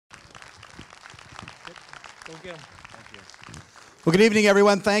Well, good evening,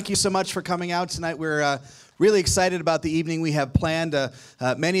 everyone. Thank you so much for coming out tonight. We're really excited about the evening we have planned.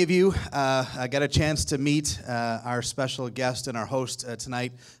 Many of you got a chance to meet our special guest and our host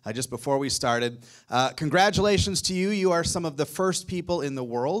tonight just before we started. Congratulations to you. You are some of the first people in the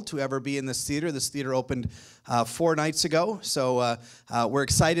world to ever be in this theater. This theater opened 4 nights ago, so we're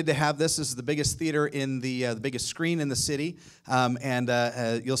excited to have this. This is the biggest theater in the biggest screen in the city,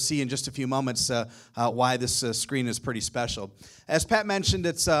 and you'll see in just a few moments why this screen is pretty special. As Pat mentioned,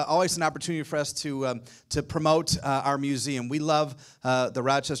 it's always an opportunity for us to promote our museum. We love the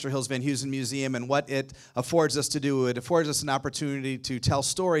Rochester Hills Van Heusen Museum and what it affords us to do. It affords us an opportunity to tell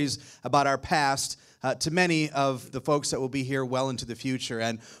stories about our past to many of the folks that will be here well into the future.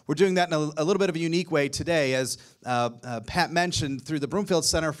 And we're doing that in a little bit of a unique way today. As Pat mentioned, through the Broomfield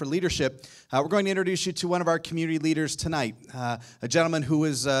Center for Leadership, we're going to introduce you to one of our community leaders tonight, a gentleman who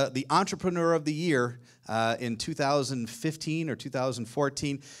is the Entrepreneur of the Year in 2015 or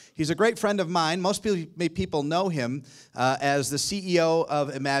 2014. He's a great friend of mine. Most people know him as the CEO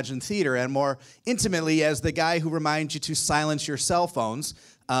of Emagine Theater, and more intimately as the guy who reminds you to silence your cell phones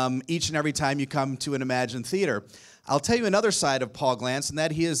each and every time you come to an Emagine Theater. I'll tell you another side of Paul Glantz, and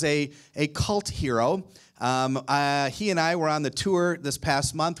that he is a cult hero. He and I were on the tour this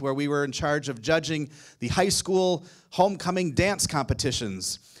past month where we were in charge of judging the high school homecoming dance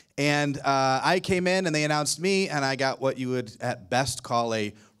competitions. And I came in and they announced me, and I got what you would at best call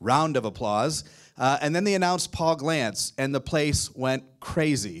a round of applause. And then they announced Paul Glantz, and the place went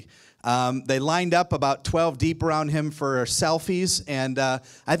crazy. They lined up about 12 deep around him for selfies, and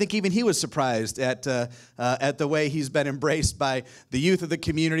I think even he was surprised at the way he's been embraced by the youth of the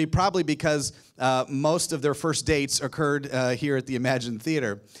community, probably because most of their first dates occurred here at the Emagine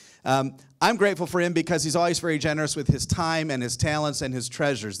Theater. I'm grateful for him because he's always very generous with his time and his talents and his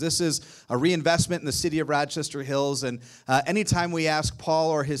treasures. This is a reinvestment in the city of Rochester Hills, and anytime we ask Paul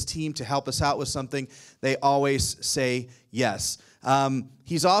or his team to help us out with something, they always say yes.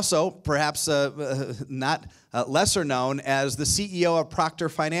 He's also, perhaps not lesser known, as the CEO of Proctor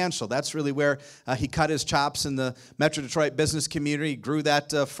Financial. That's really where he cut his chops in the Metro Detroit business community. He grew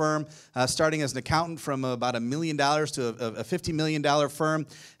that firm, starting as an accountant from about $1 million to a $50 million firm,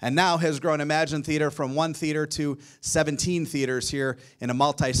 and now has grown Emagine Theater from 1 theater to 17 theaters here in a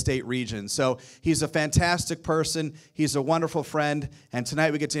multi-state region. So he's a fantastic person. He's a wonderful friend, and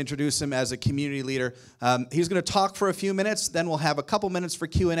tonight we get to introduce him as a community leader. He's going to talk for a few minutes, then we'll have a couple minutes for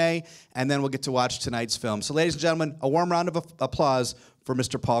Q&A, and then we'll get to watch tonight's film. So ladies and gentlemen, a warm round of applause for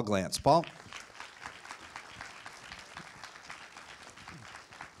Mr. Paul Glantz. Paul?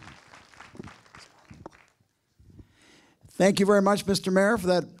 Thank you very much, Mr. Mayor, for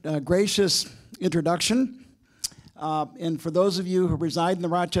that gracious introduction. And for those of you who reside in the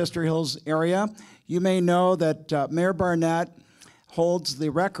Rochester Hills area, you may know that Mayor Barnett holds the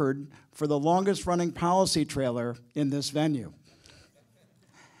record for the longest-running policy trailer in this venue.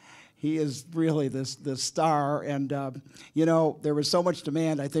 He is really the star, and you know, there was so much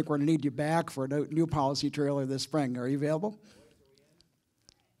demand, I think we're going to need you back for a new policy trailer this spring. Are you available?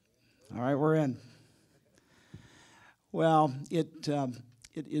 All right, we're in. Well, it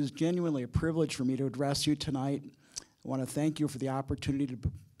is genuinely a privilege for me to address you tonight. I want to thank you for the opportunity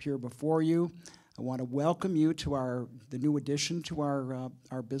to appear before you. I want to welcome you to the new addition to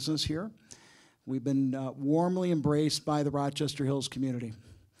our business here. We've been warmly embraced by the Rochester Hills community.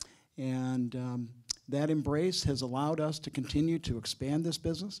 And that embrace has allowed us to continue to expand this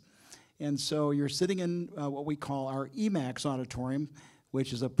business. And so you're sitting in what we call our EMAX auditorium,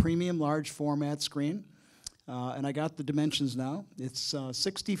 which is a premium large format screen. And I got the dimensions now. It's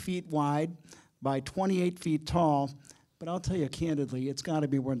 60 feet wide by 28 feet tall. But I'll tell you candidly, it's got to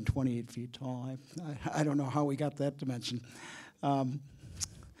be more than 28 feet tall. I don't know how we got that dimension.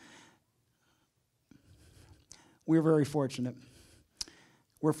 We're very fortunate.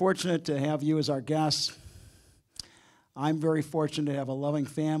 We're fortunate to have you as our guests. I'm very fortunate to have a loving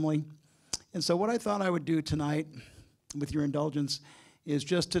family. And so what I thought I would do tonight, with your indulgence, is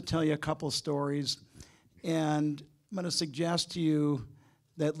just to tell you a couple stories. And I'm going to suggest to you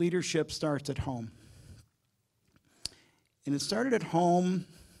that leadership starts at home. And it started at home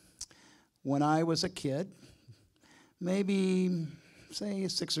when I was a kid, maybe, say,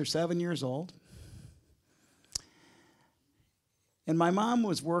 6 or 7 years old. And my mom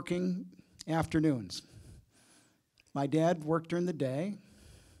was working afternoons. My dad worked during the day.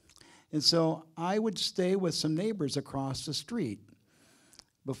 And so I would stay with some neighbors across the street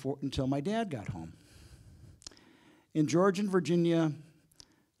until my dad got home. And George and Virginia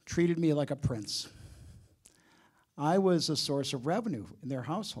treated me like a prince. I was a source of revenue in their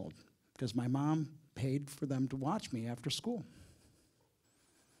household because my mom paid for them to watch me after school.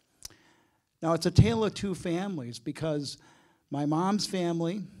 Now, it's a tale of two families because my mom's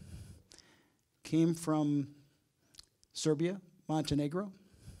family came from Serbia, Montenegro,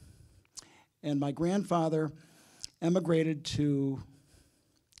 and my grandfather emigrated to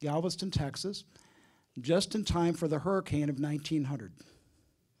Galveston, Texas, just in time for the hurricane of 1900.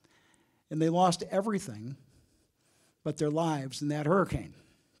 And they lost everything but their lives in that hurricane.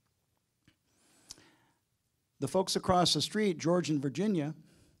 The folks across the street, George in Virginia,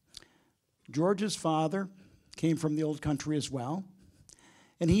 George's father came from the old country as well,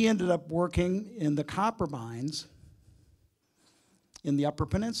 and he ended up working in the copper mines in the Upper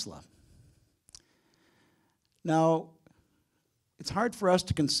Peninsula. Now, it's hard for us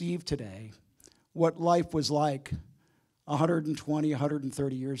to conceive today what life was like 120,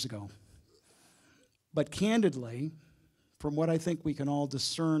 130 years ago. But candidly, from what I think we can all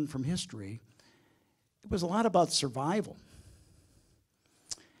discern from history, it was a lot about survival.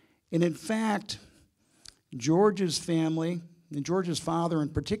 And in fact, George's family, and George's father in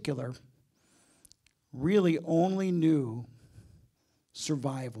particular, really only knew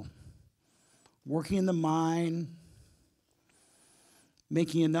survival. Working in the mine,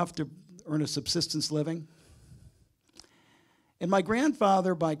 making enough to earn a subsistence living. And my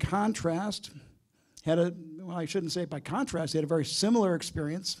grandfather, by contrast, had a, well, I shouldn't say by contrast, he had a very similar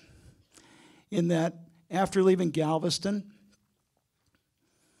experience in that after leaving Galveston,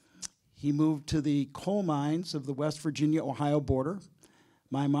 he moved to the coal mines of the West Virginia-Ohio border.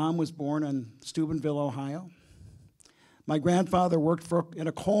 My mom was born in Steubenville, Ohio. My grandfather worked in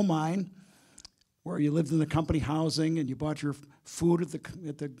a coal mine where you lived in the company housing and you bought your food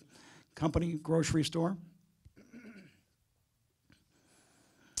at the company grocery store.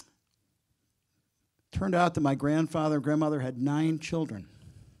 Turned out that my grandfather and grandmother had 9 children.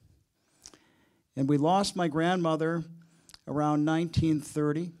 And we lost my grandmother around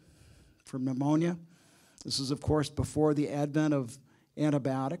 1930 from pneumonia. This is, of course, before the advent of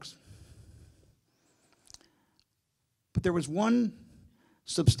antibiotics. But there was one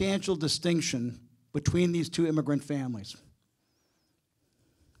substantial distinction between these two immigrant families.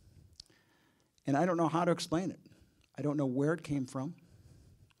 And I don't know how to explain it. I don't know where it came from.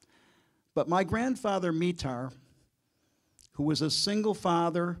 But my grandfather, Mitar, who was a single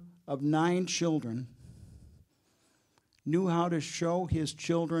father of 9 children, knew how to show his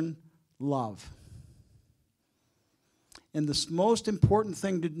children love. And the most important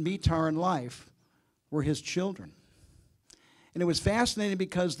thing to Mitar in life were his children. And it was fascinating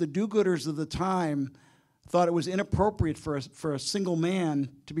because the do-gooders of the time thought it was inappropriate for a single man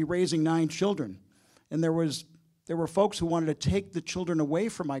to be raising 9 children. And there were folks who wanted to take the children away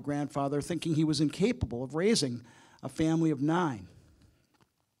from my grandfather, thinking he was incapable of raising a family of 9.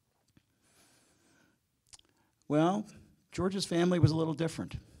 Well, George's family was a little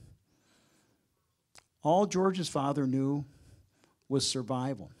different. All George's father knew was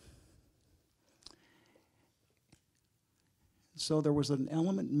survival. So there was an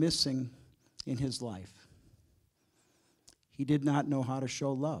element missing in his life. He did not know how to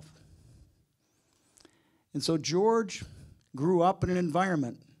show love. And so George grew up in an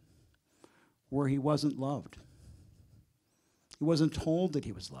environment where he wasn't loved. He wasn't told that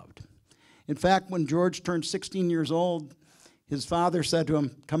he was loved. In fact, when George turned 16 years old, his father said to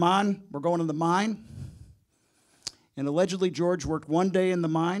him, "Come on, we're going to the mine." And allegedly, George worked one day in the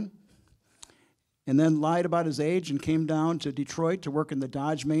mine and then lied about his age and came down to Detroit to work in the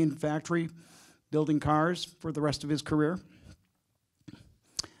Dodge Main factory, building cars for the rest of his career.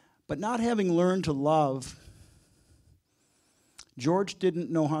 But not having learned to love, George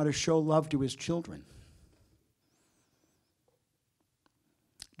didn't know how to show love to his children.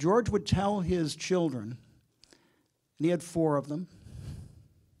 George would tell his children, and he had 4 of them,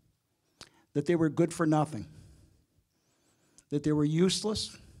 that they were good for nothing, that they were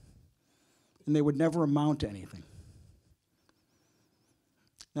useless, and they would never amount to anything.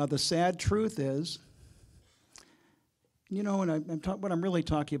 Now, the sad truth is, you know, and what I'm really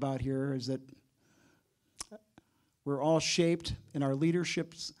talking about here is that we're all shaped and our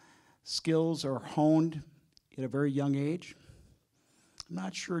leadership skills are honed at a very young age. I'm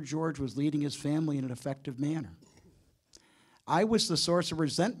not sure George was leading his family in an effective manner. I was the source of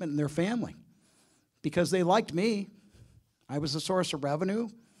resentment in their family because they liked me. I was the source of revenue,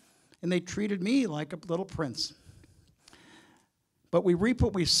 and they treated me like a little prince. But we reap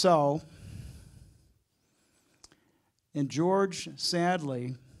what we sow, and George,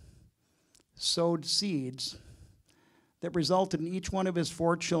 sadly, sowed seeds that resulted in each one of his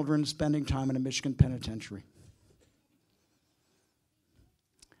 4 children spending time in a Michigan penitentiary.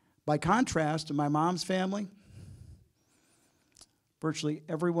 By contrast, in my mom's family, virtually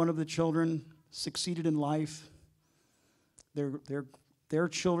every one of the children succeeded in life. Their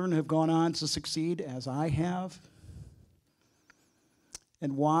children have gone on to succeed as I have.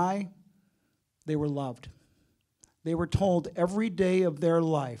 And why? They were loved. They were told every day of their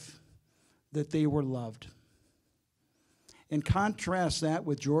life that they were loved. And contrast that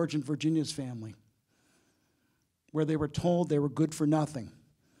with George and Virginia's family, where they were told they were good for nothing,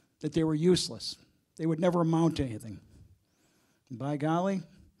 that they were useless, they would never amount to anything. And by golly,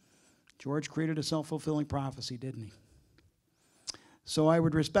 George created a self-fulfilling prophecy, didn't he? So I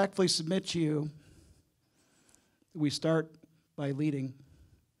would respectfully submit to you that we start by leading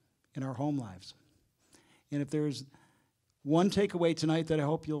in our home lives. And if there's one takeaway tonight that I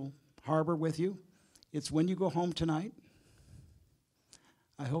hope you'll harbor with you, it's when you go home tonight,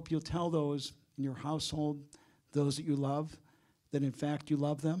 I hope you'll tell those in your household, those that you love, that in fact you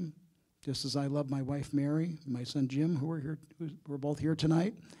love them, just as I love my wife Mary, and my son Jim, who are here, we're both here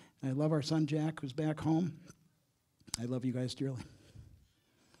tonight. And I love our son Jack, who's back home. I love you guys dearly.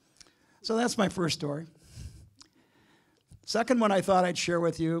 So that's my first story. Second one I thought I'd share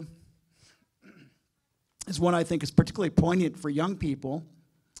with you is one I think is particularly poignant for young people.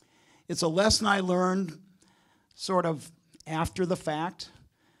 It's a lesson I learned sort of after the fact,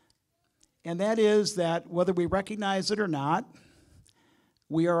 and that is that whether we recognize it or not,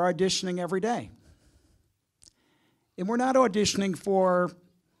 we are auditioning every day. And we're not auditioning for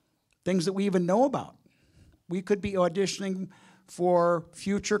things that we even know about. We could be auditioning for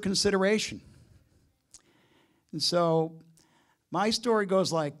future consideration. And so my story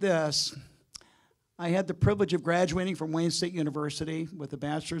goes like this. I had the privilege of graduating from Wayne State University with a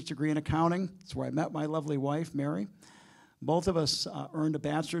bachelor's degree in accounting. That's where I met my lovely wife, Mary. Both of us earned a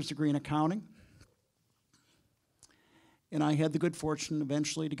bachelor's degree in accounting. And I had the good fortune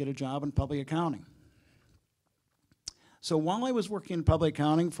eventually to get a job in public accounting. So while I was working in public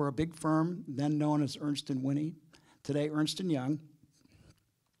accounting for a big firm, then known as Ernst & Winnie, today Ernst & Young,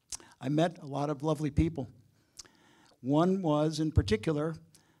 I met a lot of lovely people. One was, in particular,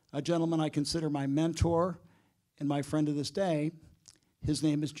 a gentleman I consider my mentor and my friend to this day. His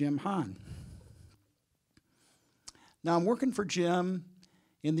name is Jim Hahn. Now, I'm working for Jim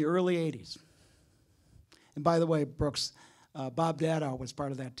in the early 80s. And by the way, Brooks, Bob Dado was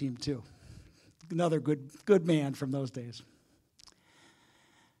part of that team too. Another good man from those days.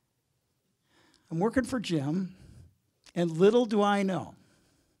 I'm working for Jim, and little do I know,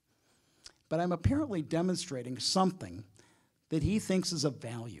 but I'm apparently demonstrating something that he thinks is of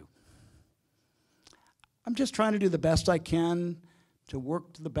value. I'm just trying to do the best I can to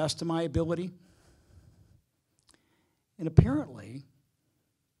work to the best of my ability. And apparently,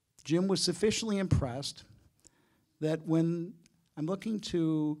 Jim was sufficiently impressed that when I'm looking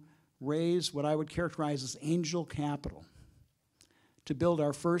to raise what I would characterize as angel capital to build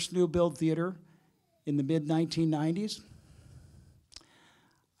our first new build theater in the mid-1990s,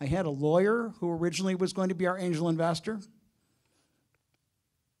 I had a lawyer who originally was going to be our angel investor.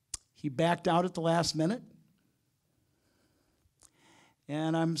 He backed out at the last minute.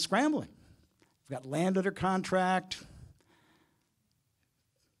 And I'm scrambling. I've got land under contract,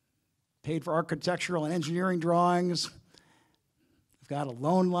 paid for architectural and engineering drawings. I've got a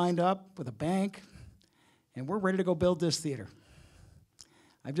loan lined up with a bank, and we're ready to go build this theater.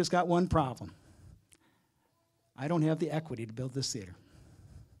 I've just got one problem. I don't have the equity to build this theater.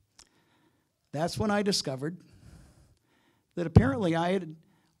 That's when I discovered that apparently I had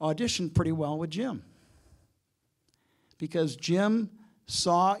auditioned pretty well with Jim, because Jim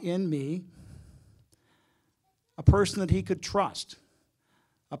saw in me a person that he could trust,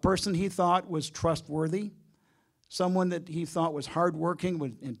 a person he thought was trustworthy, someone that he thought was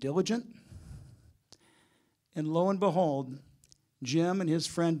hardworking and diligent. And lo and behold, Jim and his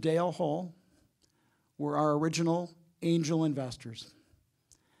friend Dale Hull were our original angel investors.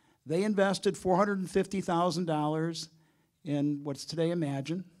 They invested $450,000 in what's today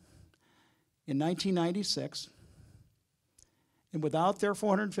Emagine in 1996. And without their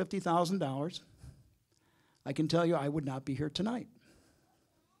 $450,000, I can tell you I would not be here tonight.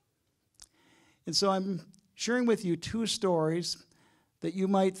 And so I'm sharing with you two stories that you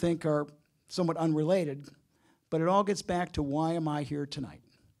might think are somewhat unrelated, but it all gets back to why am I here tonight?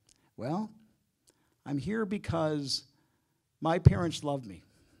 Well, I'm here because my parents loved me.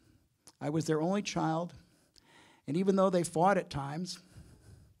 I was their only child, and even though they fought at times,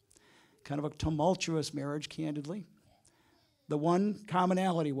 kind of a tumultuous marriage, candidly, the one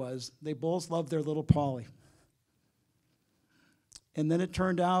commonality was they both loved their little Polly. And then it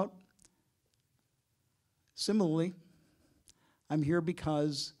turned out, similarly, I'm here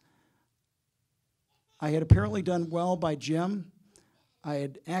because I had apparently done well by Jim. I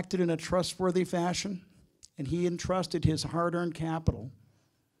had acted in a trustworthy fashion, and he entrusted his hard-earned capital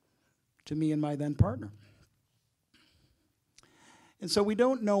to me and my then partner. And so we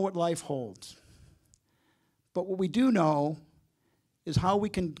don't know what life holds. But what we do know is how we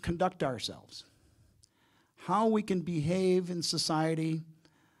can conduct ourselves, how we can behave in society,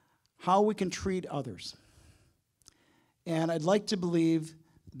 how we can treat others. And I'd like to believe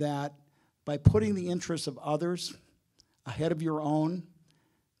that by putting the interests of others ahead of your own,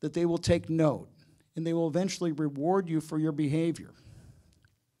 that they will take note and they will eventually reward you for your behavior.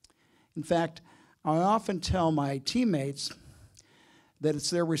 In fact, I often tell my teammates that it's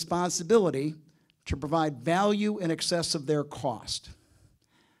their responsibility to provide value in excess of their cost.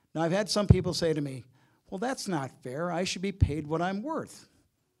 Now, I've had some people say to me, well, that's not fair. I should be paid what I'm worth.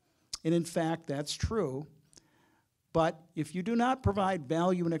 And in fact, that's true. But if you do not provide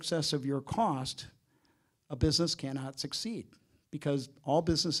value in excess of your cost, a business cannot succeed, because all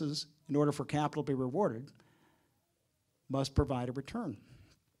businesses, in order for capital to be rewarded, must provide a return.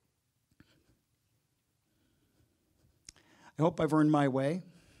 I hope I've earned my way.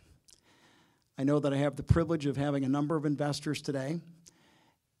 I know that I have the privilege of having a number of investors today.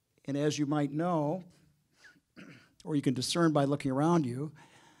 And as you might know, or you can discern by looking around you,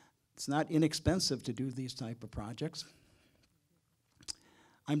 it's not inexpensive to do these type of projects.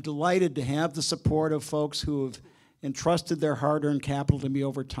 I'm delighted to have the support of folks who have entrusted their hard-earned capital to me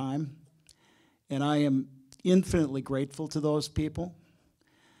over time. And I am infinitely grateful to those people,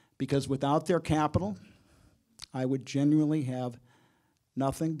 because without their capital, I would genuinely have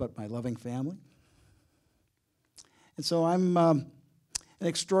nothing but my loving family. And so I'm an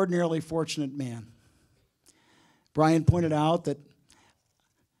extraordinarily fortunate man. Brian pointed out that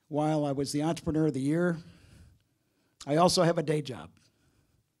while I was the Entrepreneur of the Year, I also have a day job.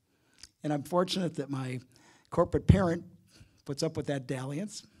 And I'm fortunate that my corporate parent puts up with that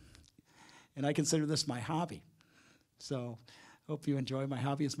dalliance, and I consider this my hobby. So I hope you enjoy my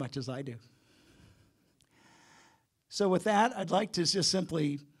hobby as much as I do. So with that, I'd like to just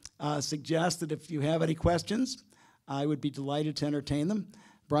simply suggest that if you have any questions, I would be delighted to entertain them.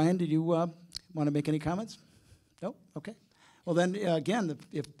 Brian, did you want to make any comments? No? Okay. Well then, again,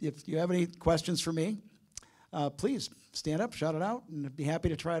 if you have any questions for me, please stand up, shout it out, and I'd be happy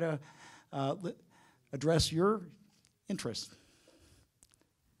to try to address your interests.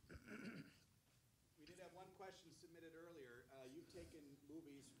 We did have one question submitted earlier. You've taken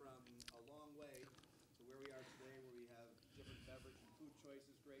movies from a long way to where we are today, where we have different beverage and food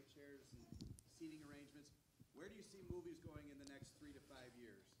choices, great chairs and seating arrangements. Where do you see movies going in the next 3 to 5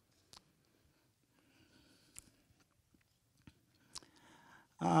 years?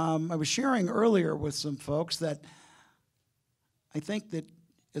 I was sharing earlier with some folks that I think that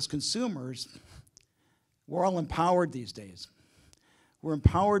as consumers, we're all empowered these days. We're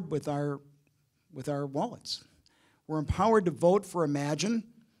empowered with our wallets. We're empowered to vote for Emagine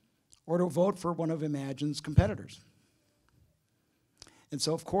or to vote for one of Emagine's competitors. And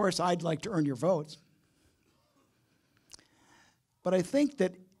so, of course, I'd like to earn your votes. But I think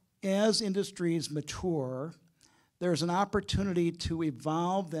that as industries mature, there's an opportunity to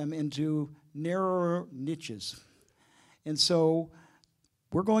evolve them into narrower niches. And so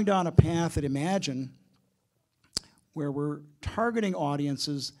we're going down a path at Emagine where we're targeting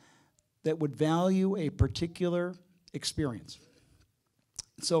audiences that would value a particular experience.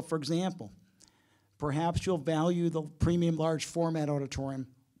 So for example, perhaps you'll value the premium large format auditorium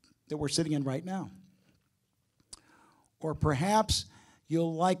that we're sitting in right now. Or perhaps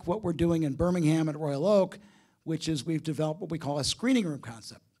you'll like what we're doing in Birmingham at Royal Oak, which is we've developed what we call a screening room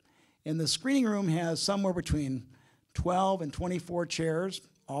concept. And the screening room has somewhere between 12 and 24 chairs,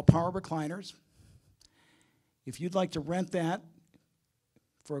 all power recliners. If you'd like to rent that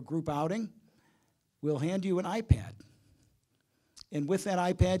for a group outing, we'll hand you an iPad. And with that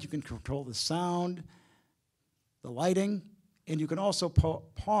iPad, you can control the sound, the lighting, and you can also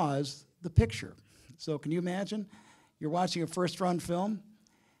pause the picture. So can you imagine? You're watching a first-run film,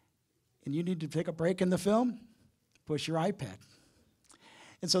 and you need to take a break in the film, push your iPad.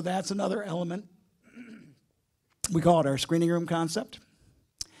 And so that's another element. We call it our screening room concept.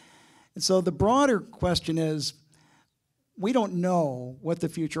 And so the broader question is, we don't know what the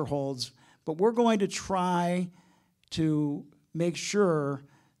future holds, but we're going to try to make sure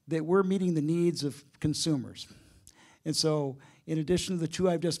that we're meeting the needs of consumers. And so in addition to the two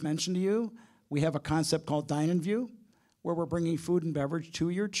I've just mentioned to you, we have a concept called Dine and View, where we're bringing food and beverage to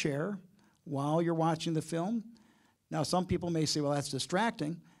your chair while you're watching the film. Now, some people may say, well, that's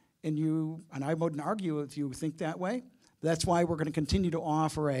distracting, and I wouldn't argue if you think that way. That's why we're going to continue to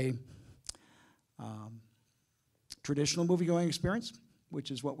offer a traditional movie-going experience,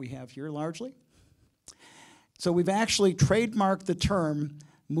 which is what we have here largely. So we've actually trademarked the term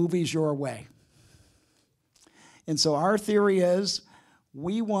movies your way. And so our theory is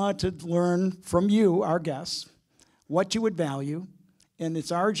we want to learn from you, our guests, what you would value, and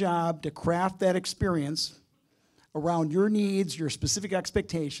it's our job to craft that experience around your needs, your specific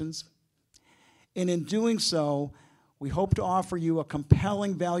expectations, and in doing so, we hope to offer you a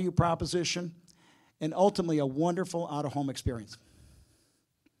compelling value proposition and ultimately a wonderful out-of-home experience.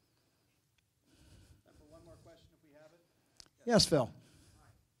 One more question if we have it. Yes, Phil.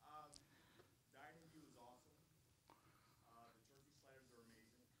 Dining view is awesome. The turkey sliders are amazing.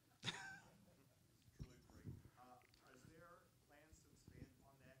 Truly great. Is there plans to expand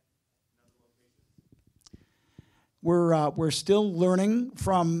on that in other locations? We're still learning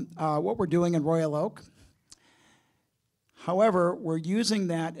from what we're doing in Royal Oak. However, we're using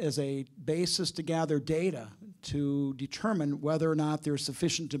that as a basis to gather data to determine whether or not there's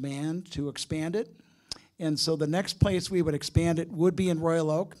sufficient demand to expand it. And so the next place we would expand it would be in Royal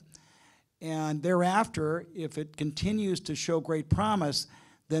Oak. And thereafter, if it continues to show great promise,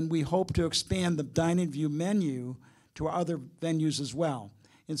 then we hope to expand the dining view menu to our other venues as well.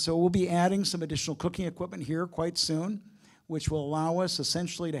 And so we'll be adding some additional cooking equipment here quite soon, which will allow us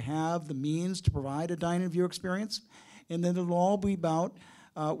essentially to have the means to provide a dining view experience. And then it'll all be about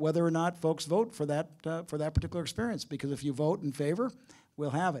whether or not folks vote for that particular experience. Because if you vote in favor, we'll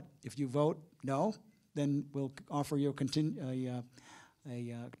have it. If you vote no, then we'll offer you a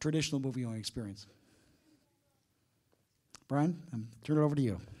traditional movie-going experience. Brian, I'm turn it over to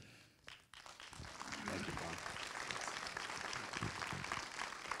you. Thank you, Paul.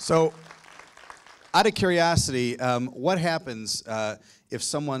 So, out of curiosity, what happens if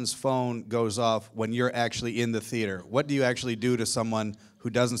someone's phone goes off when you're actually in the theater? What do you actually do to someone who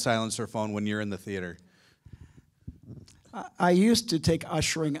doesn't silence their phone when you're in the theater? I used to take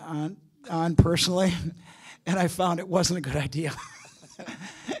ushering on personally, and I found it wasn't a good idea.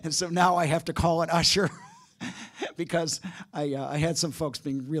 And so now I have to call an usher because I had some folks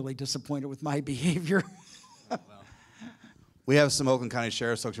being really disappointed with my behavior. We have some Oakland County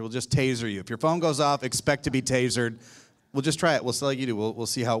Sheriff's folks who will just taser you. If your phone goes off, expect to be tasered. We'll just try it. We'll see like you do. We'll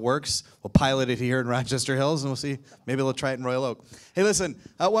see how it works. We'll pilot it here in Rochester Hills, and we'll see. Maybe we'll try it in Royal Oak. Hey, listen,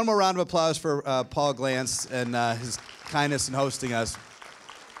 one more round of applause for Paul Glantz and his kindness in hosting us.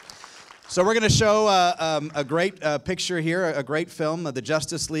 So we're going to show a great picture here, a great film, The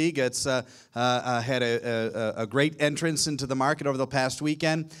Justice League. It's had a great entrance into the market over the past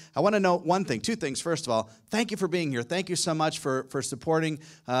weekend. I want to note two things. First of all, thank you for being here. Thank you so much for supporting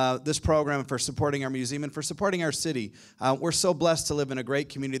this program, for supporting our museum, and for supporting our city. We're so blessed to live in a great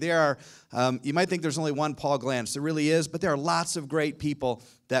community. You might think there's only one Paul Glantz. There really is, but there are lots of great people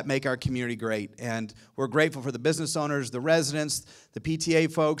that make our community great. And we're grateful for the business owners, the residents, the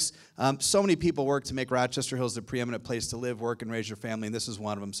PTA folks. So many people work to make Rochester Hills the preeminent place to live, work, and raise your family, and this is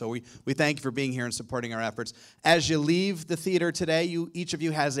one of them. So we thank you for being here and supporting our efforts. As you leave the theater today, each of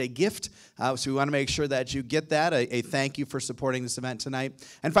you has a gift, so we want to make sure that you get that, a thank you for supporting this event tonight.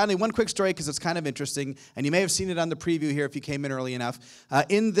 And finally, one quick story, because it's kind of interesting, and you may have seen it on the preview here if you came in early enough.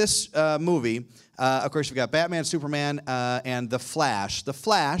 In this movie, of course, you've got Batman, Superman, and The Flash. The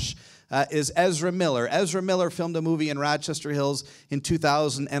Flash is Ezra Miller. Ezra Miller filmed a movie in Rochester Hills in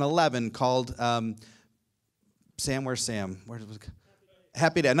 2011 called Sam, where's Sam? Where was it?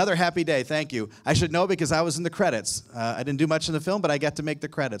 Happy Day. Another Happy Day. Thank you. I should know because I was in the credits. I didn't do much in the film, but I got to make the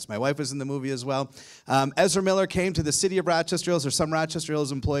credits. My wife was in the movie as well. Ezra Miller came to the city of Rochester Hills. There's some Rochester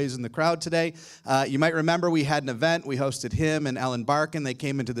Hills employees in the crowd today. You might remember we had an event. We hosted him and Ellen Barkin. They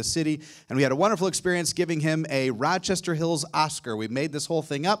came into the city, and we had a wonderful experience giving him a Rochester Hills Oscar. We made this whole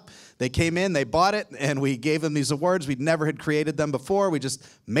thing up. They came in, they bought it, and we gave them these awards. We never had created them before. We just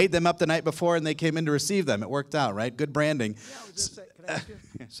made them up the night before, and they came in to receive them. It worked out, right? Good branding. Yeah, I was just saying, can I ask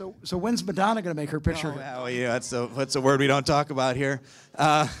you? So when's Madonna going to make her picture? Oh, yeah, that's a word we don't talk about here.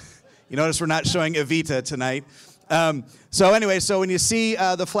 You notice we're not showing Evita tonight. So anyway, so when you see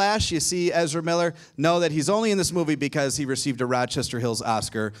The Flash, you see Ezra Miller, know that he's only in this movie because he received a Rochester Hills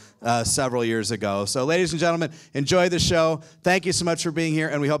Oscar several years ago. So ladies and gentlemen, enjoy the show. Thank you so much for being here,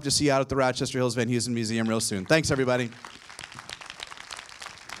 and we hope to see you out at the Rochester Hills Venues and Museum real soon. Thanks, everybody.